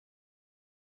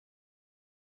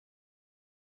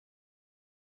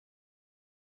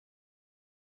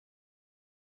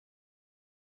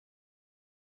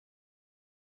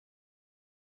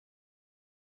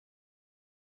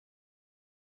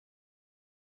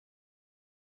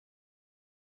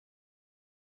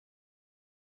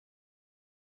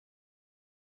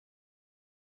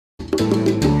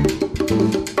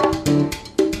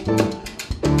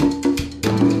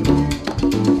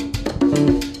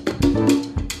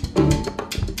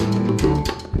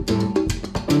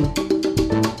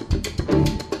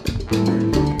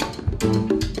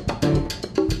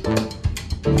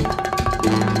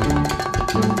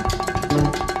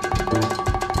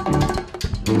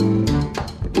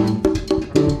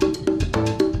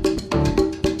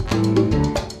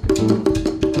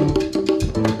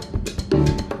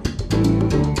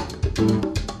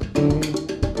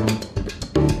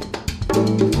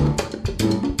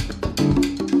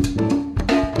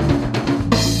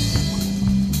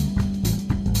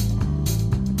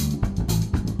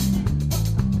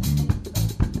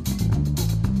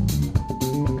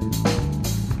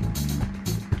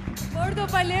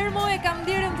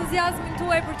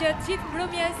gjithë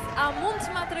mbrëmjes, a mund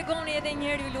të ma tregoni edhe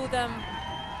njëherë ju lutem?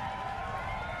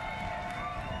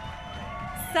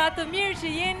 Sa të mirë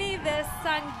që jeni dhe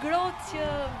sa ngrohtë që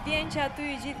vjen që aty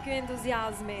gjithë ky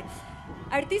entuziazmi.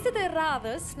 Artistët e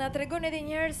radhës na tregon edhe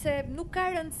njëherë se nuk ka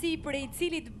rëndësi prej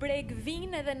cilit breg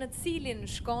vinë edhe në cilin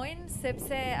shkojnë,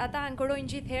 sepse ata ankorojnë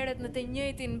gjithë herët në të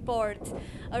njëjtin port.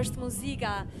 Është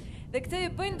muzika. Dhe këtë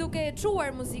e bëjnë duke e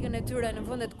çuar muzikën e tyre në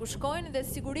vendet ku shkojnë dhe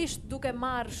sigurisht duke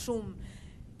marrë shumë.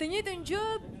 Të njëjtën gjë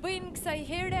bëjnë kësaj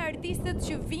here artistët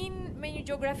që vinë me një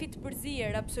gjeografi të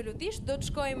përzier, absolutisht. Do të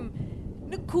shkojmë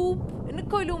në Kupë, në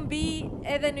Kolumbi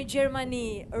edhe në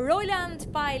Gjermani. Roland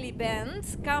Peil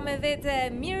Band ka me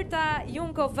vete Mirta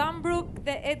Junko Vambruk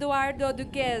dhe Eduardo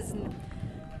Duquesne.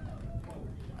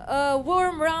 A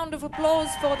warm round of applause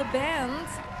for the band.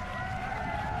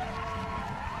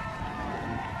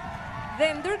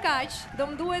 Dhe ndërkaq, do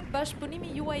më duhet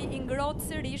bashkëpunimi juaj i ngrohtë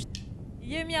sërish.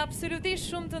 Jemi absolutisht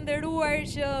shumë të nderuar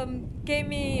që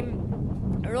kemi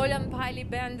Roland Peil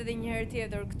Band dhe një herë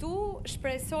tjetër këtu.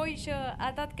 Shpresoj që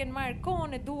ata të kenë marrë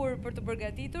kohën e duhur për të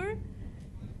përgatitur.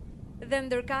 Dhe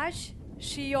ndërkaq,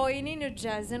 shijojini në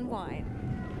Jazz and Wine.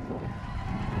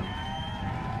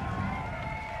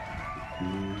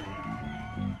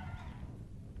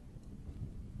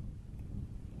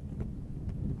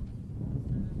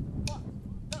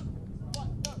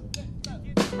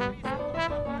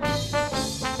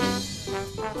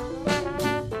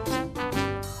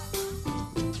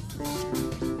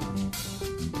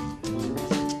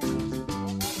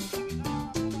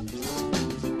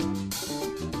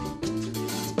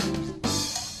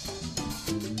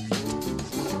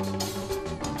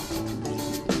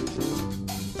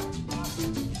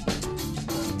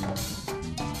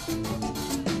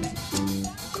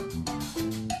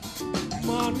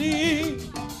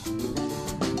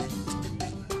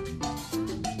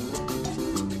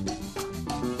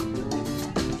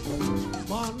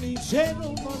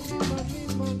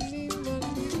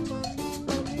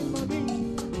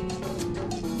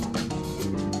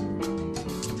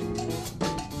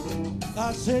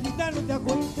 Caserita, no te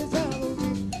acuestes a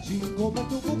dormir sin comer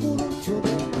tu cucurucho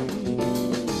de maní.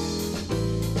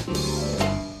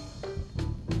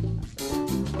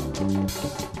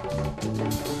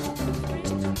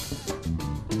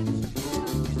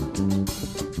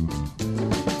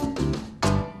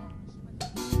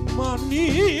 Maní.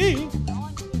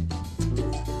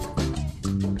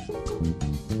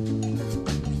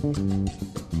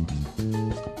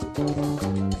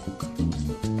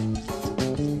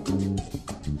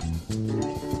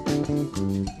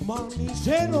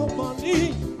 Manicero,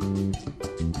 maní.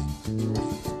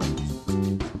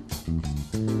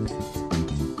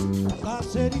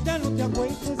 Caserita, no te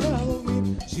acuestes a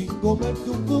dormir sin comerte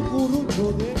un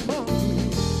cucurucho de maní.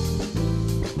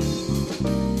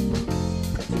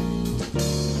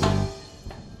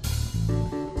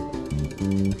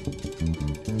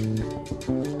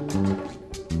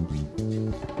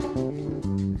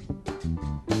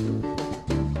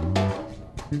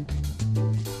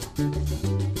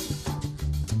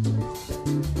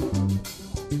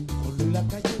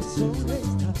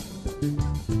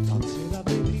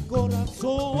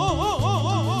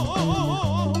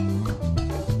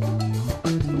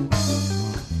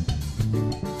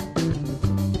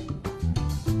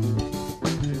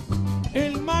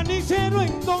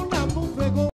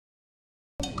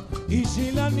 Y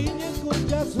si la niña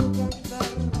escucha su cantar,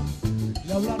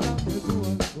 le hablarán de tu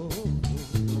alcohol.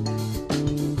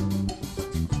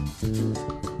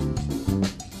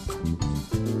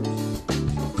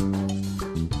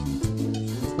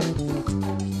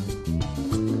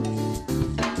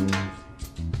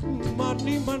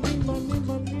 Mani, mani, mani,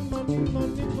 mani, mani,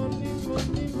 mani, mani, mani,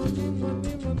 mani,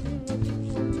 mani, mani.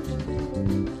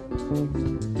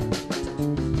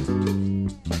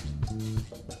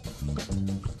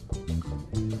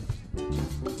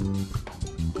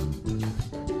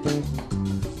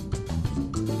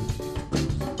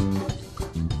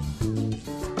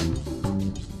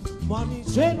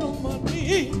 Manicero,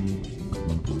 maní.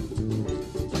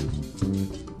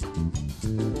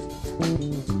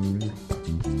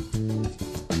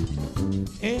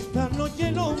 Esta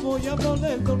noche no voy a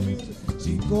poder dormir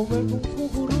sin comer un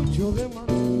cucurucho de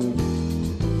maní.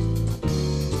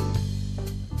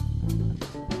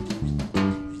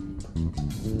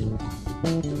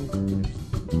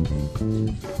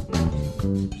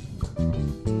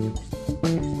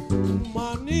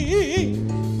 Maní.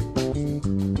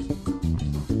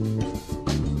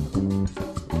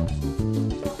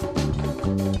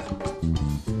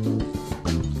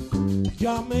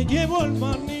 Ya me llevo el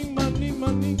maní, maní,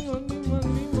 maní, maní,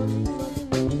 maní, maní, maní,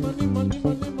 maní, maní, maní,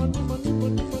 maní, maní, maní,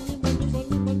 maní, maní, maní,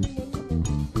 maní, maní.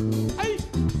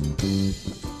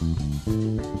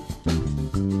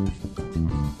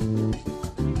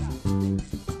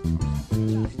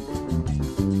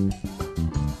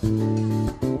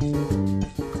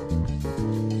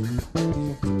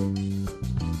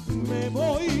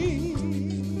 voy.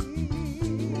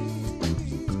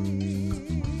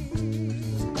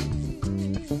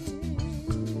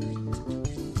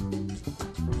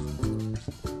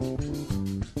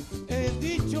 He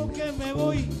dicho que me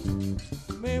voy.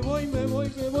 Me voy, me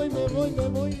voy, me voy, me voy, me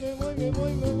voy, me voy, me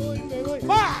voy, me voy, me voy.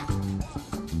 ¡Va!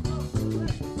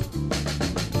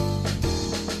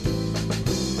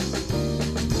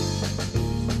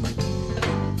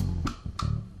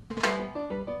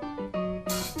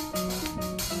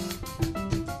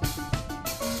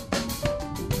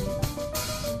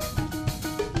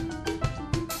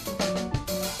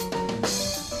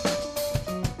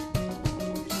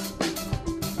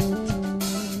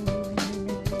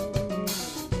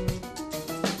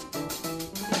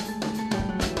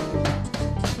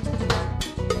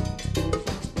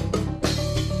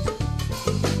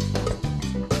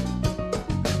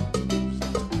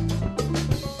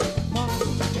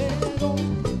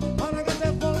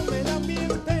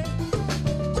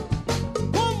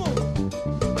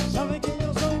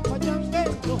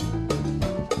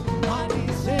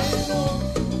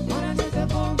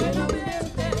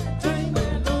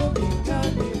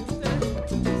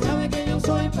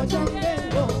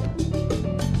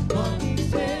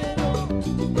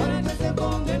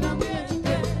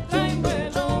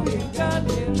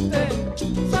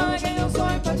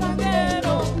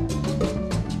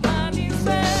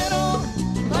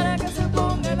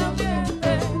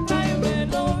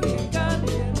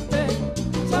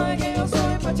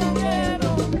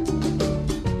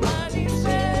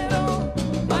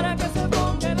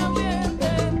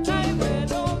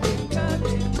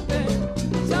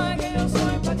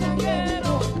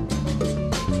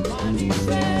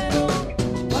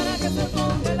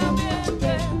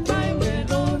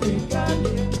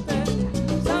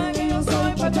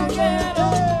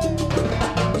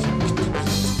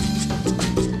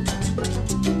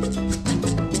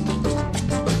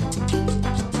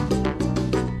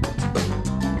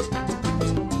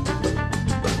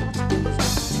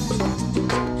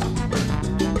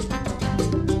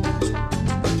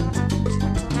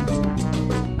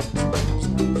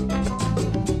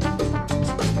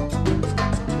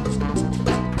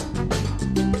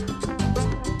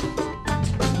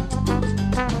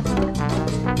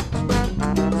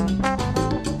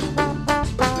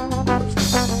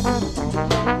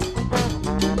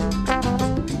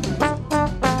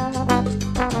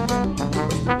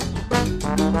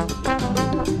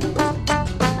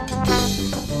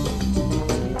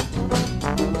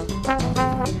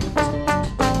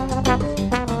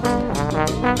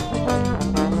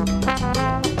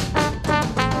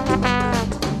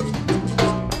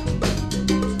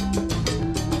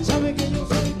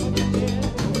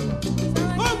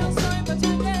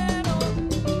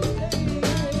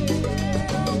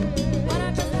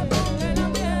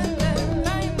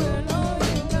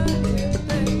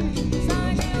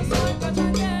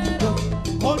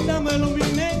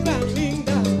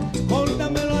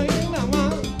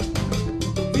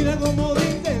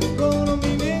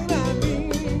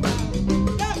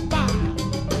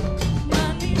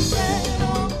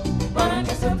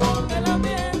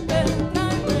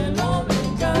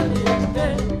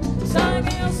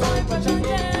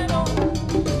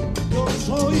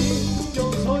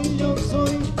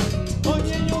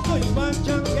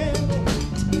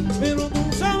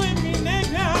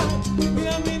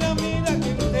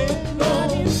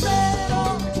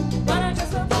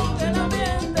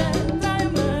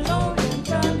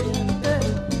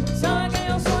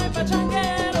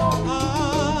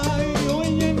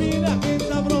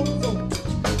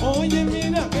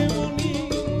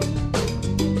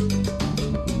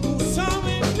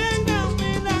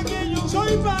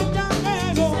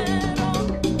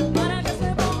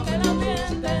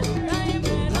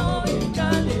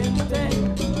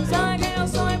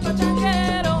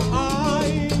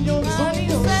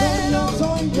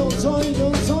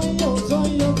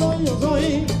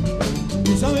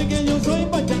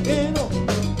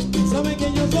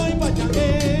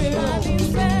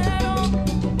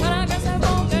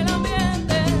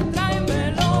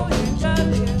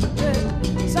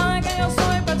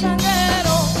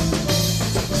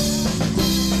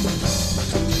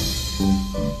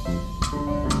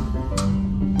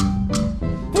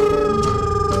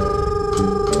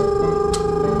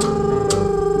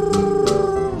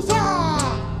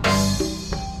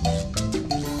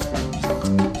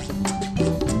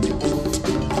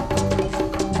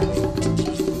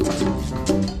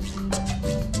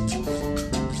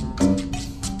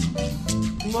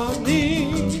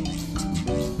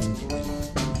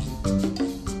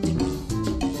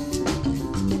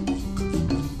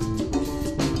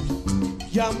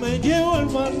 me llevo el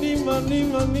maní, maní,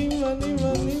 maní, maní,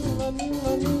 maní, maní,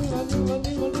 maní, maní,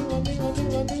 maní, maní.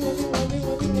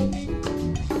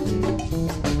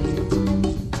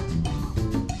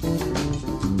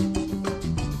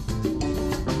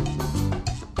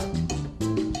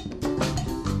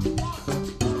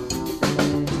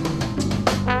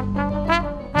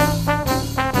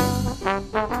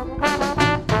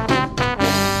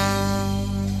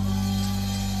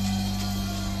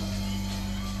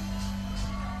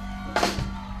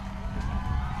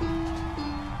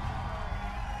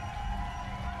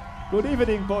 Good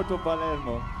evening, Porto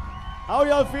Palermo. How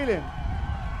y'all feeling?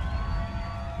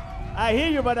 I hear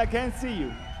you, but I can't see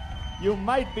you. You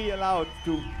might be allowed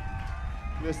to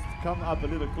just come up a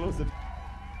little closer.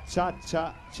 Cha,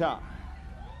 cha, cha.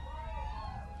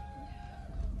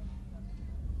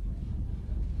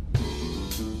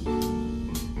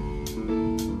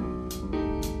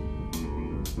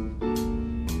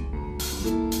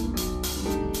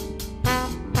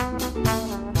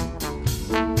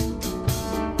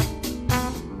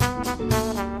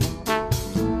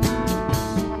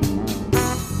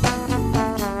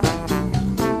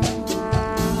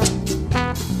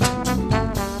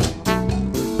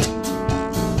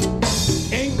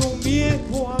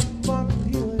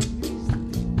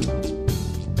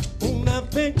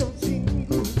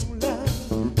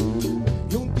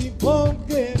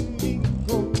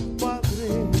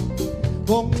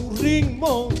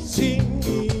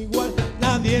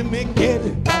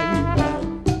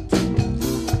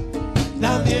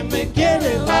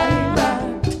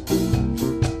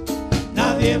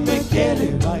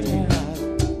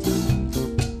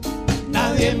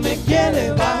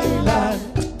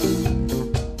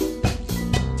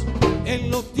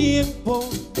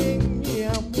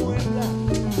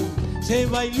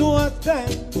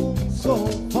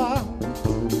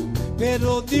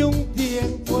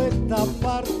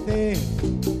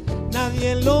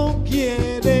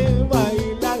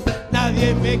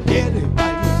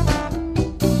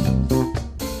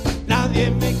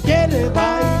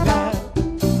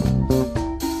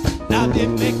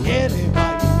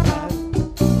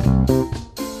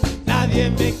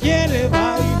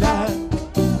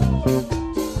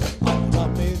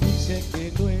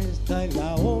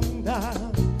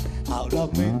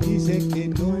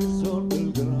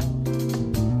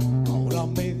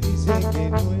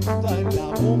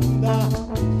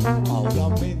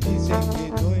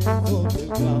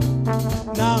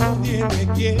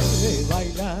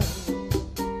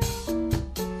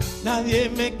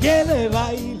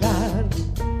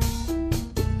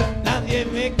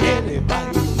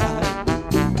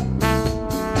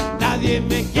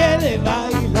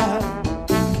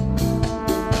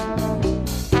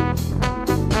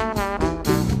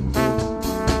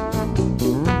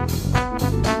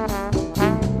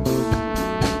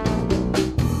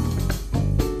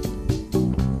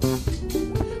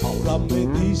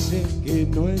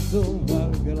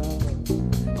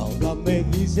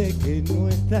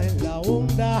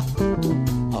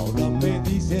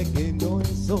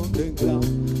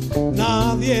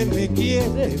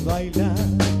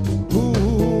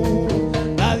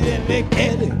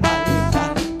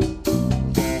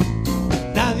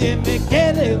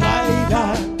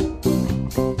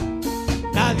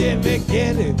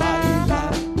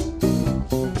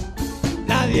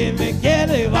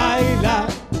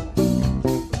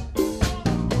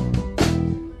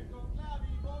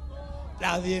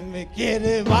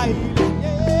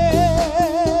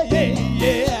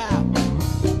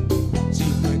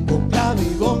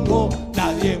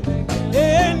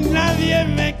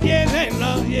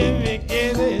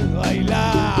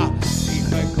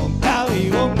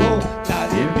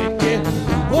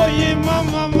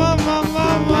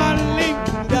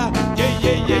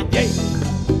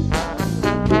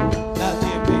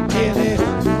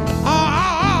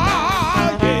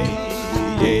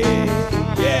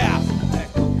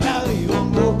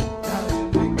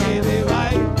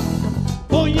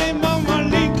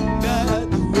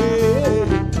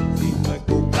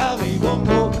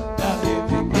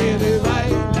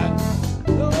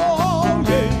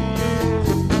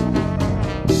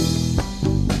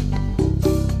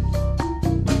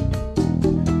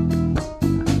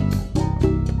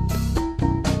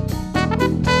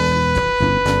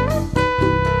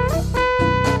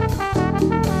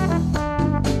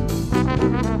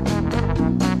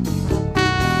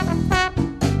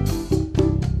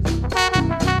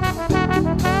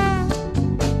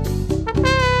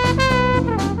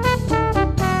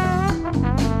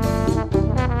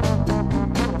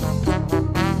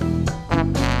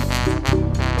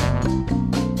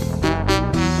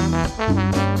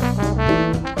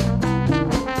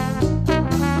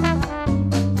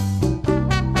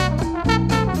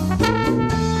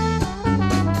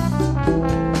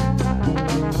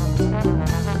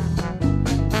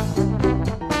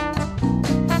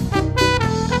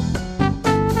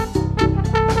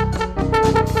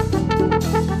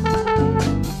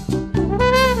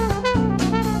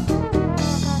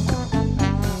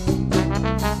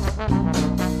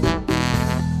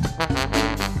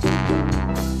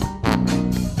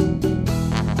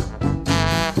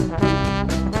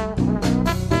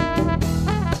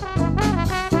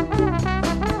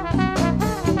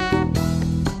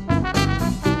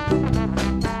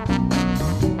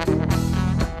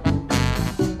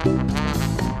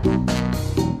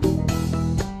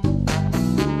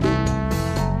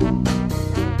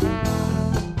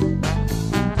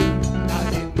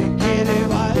 Nadie me quiere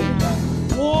bailar.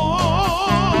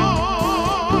 Oh,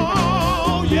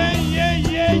 yeah, yeah,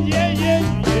 yeah, yeah, yeah,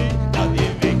 yeah. Nadie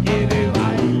me quiere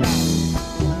bailar.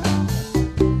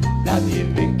 Nadie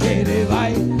me quiere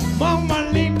bailar. Mamá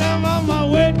linda, mamá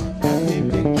buena. Nadie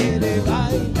me quiere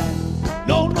bailar.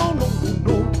 No, no, no,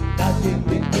 no. Nadie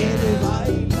me quiere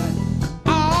bailar.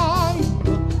 Ay,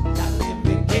 no. Nadie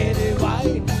me quiere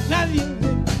bailar. Nadie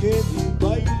me quiere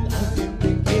bailar. Nadie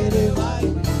me quiere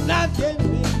bailar. Nadie me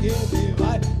quiere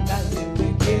bailar. Nadie me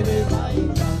quiere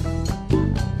bailar.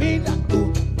 Mira tú,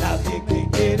 nadie me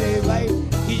quiere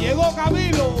bailar. Y llegó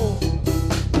Camilo.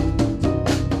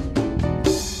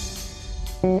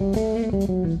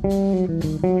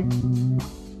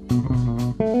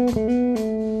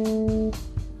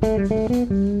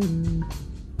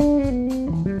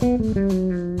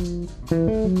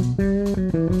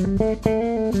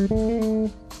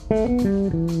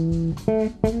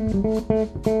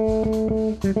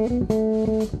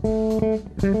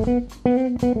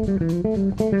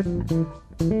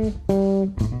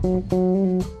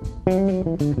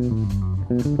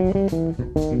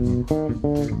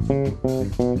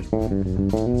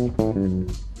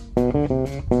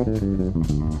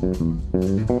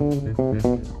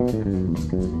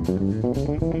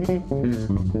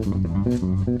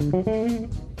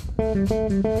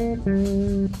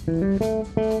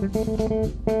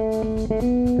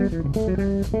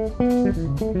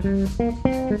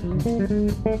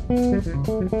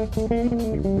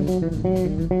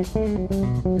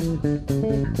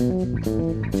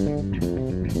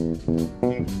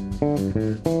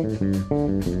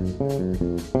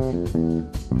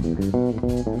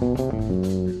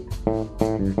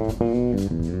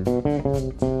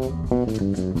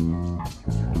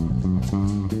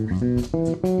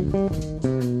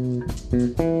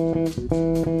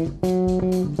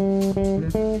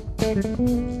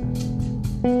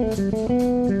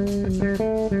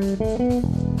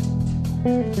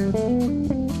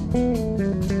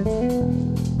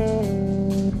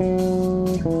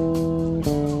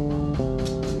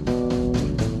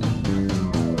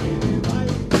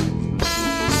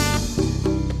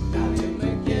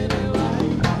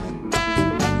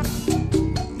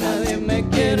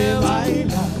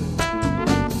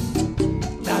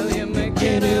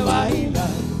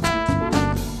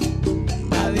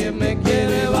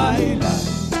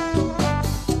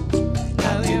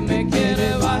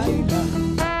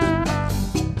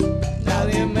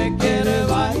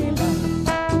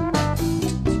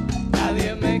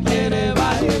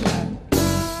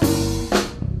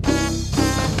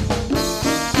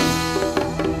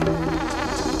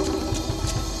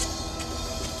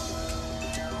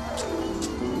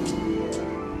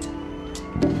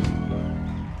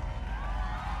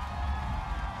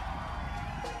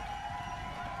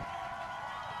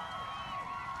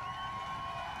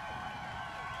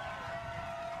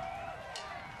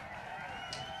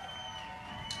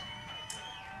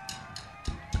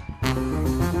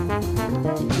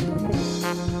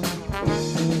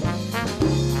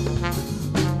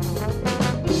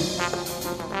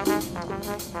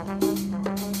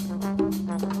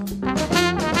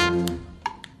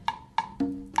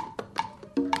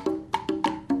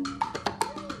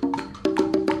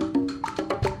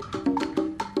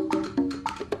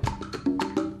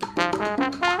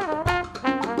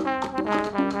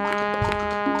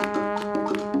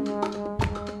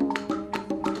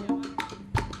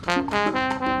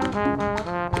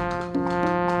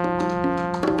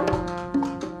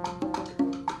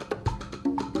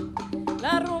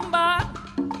 La rumba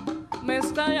me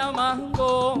está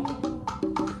llamando,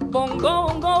 bongo,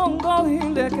 bongo, bongo,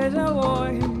 dile que ya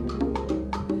voy,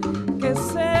 que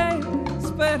se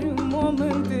espere un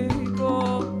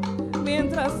momentico,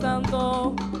 mientras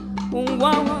tanto un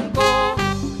guaguancó,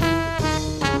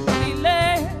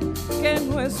 dile que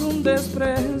no es un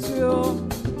desprecio,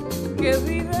 que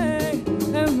vive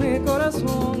en mi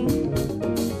corazón,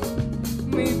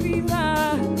 mi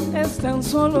vida es tan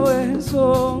solo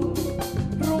eso,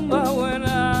 rumba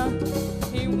buena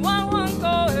y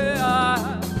guaguancó,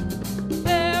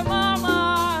 mamá,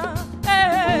 mamá,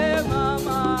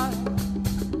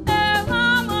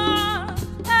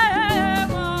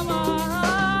 mamá, mamá.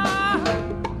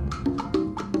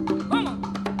 Vamos.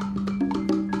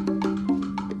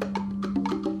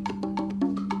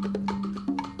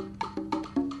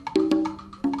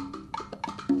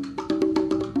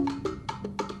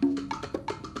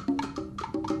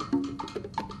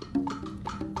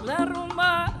 La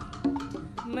rumba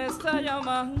me está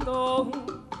llamando,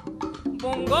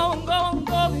 bongo, bongo,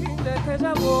 bongo, dile que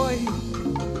ya voy,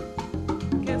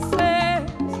 que se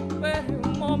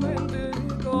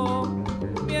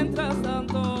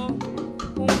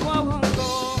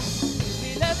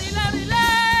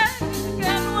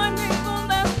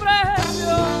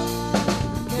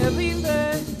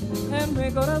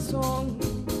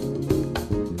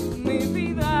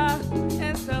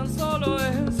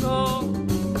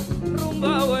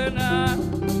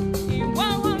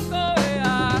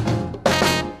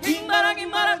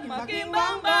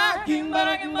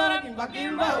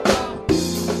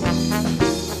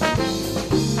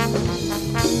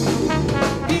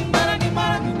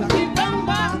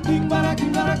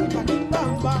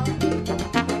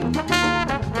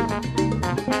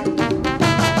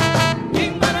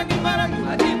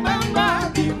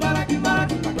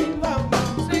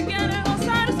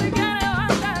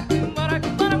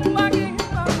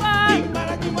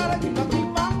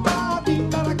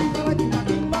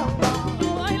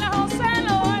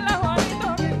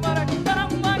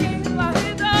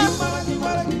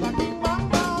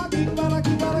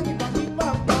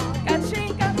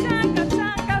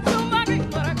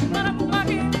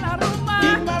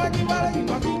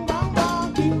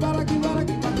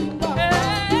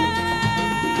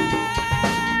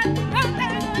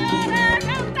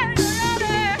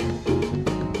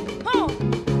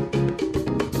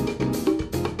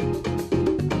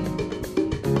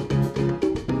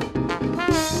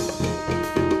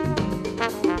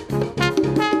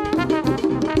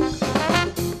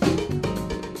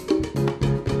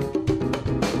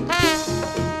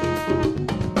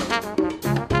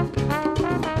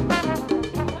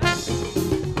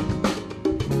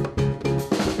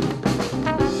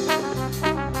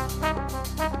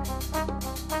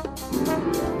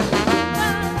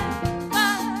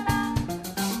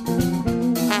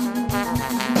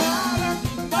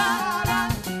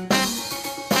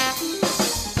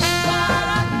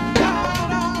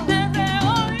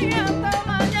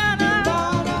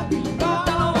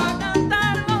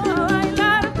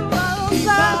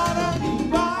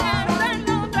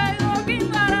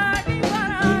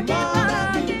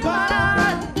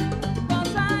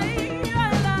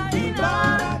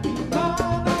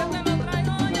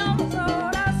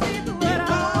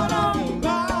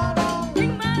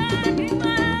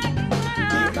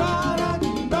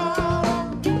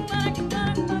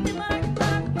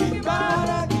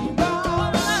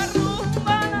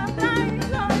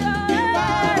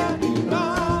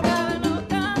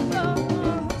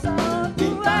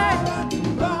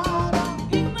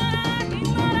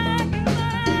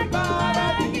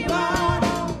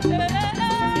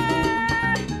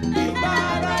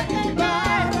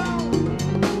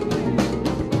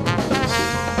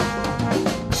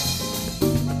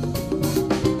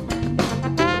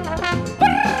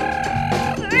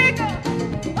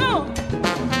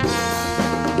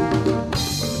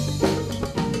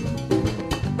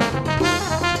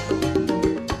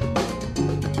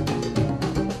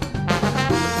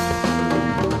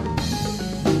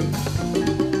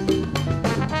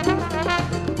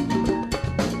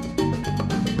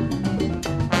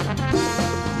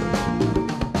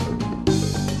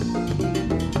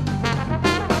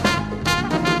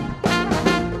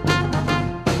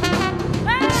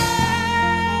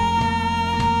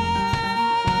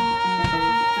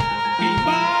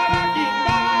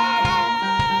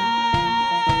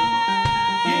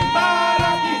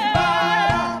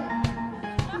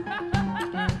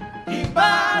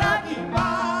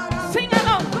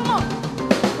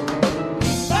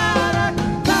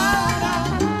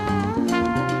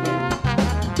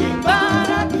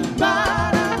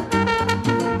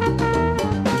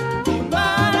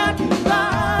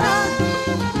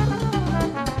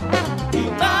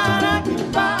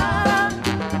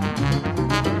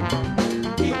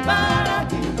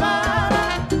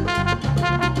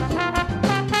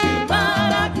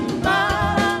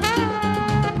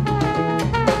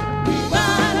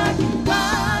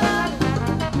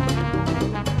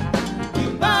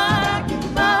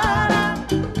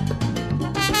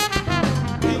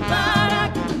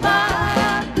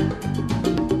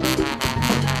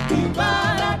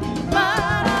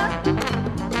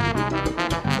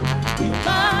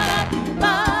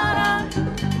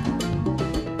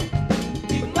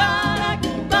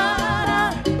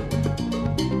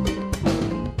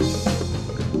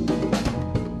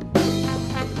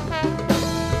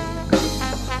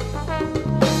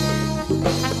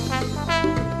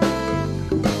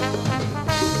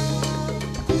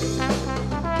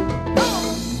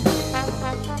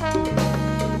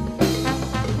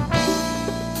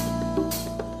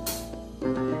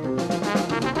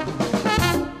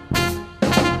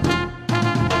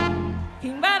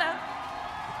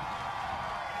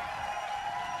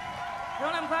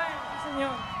Roland Peil, sí,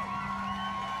 señor.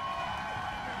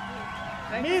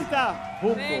 Mirta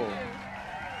Thank Humbo. you.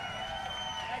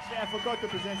 Actually, I forgot to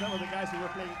present some of the guys who were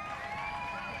playing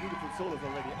beautiful solos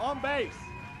already. On bass,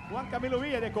 Juan Camilo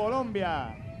Villa de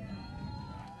Colombia.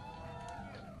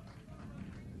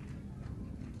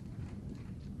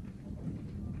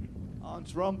 On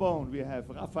trombone, we have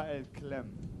Rafael Clem.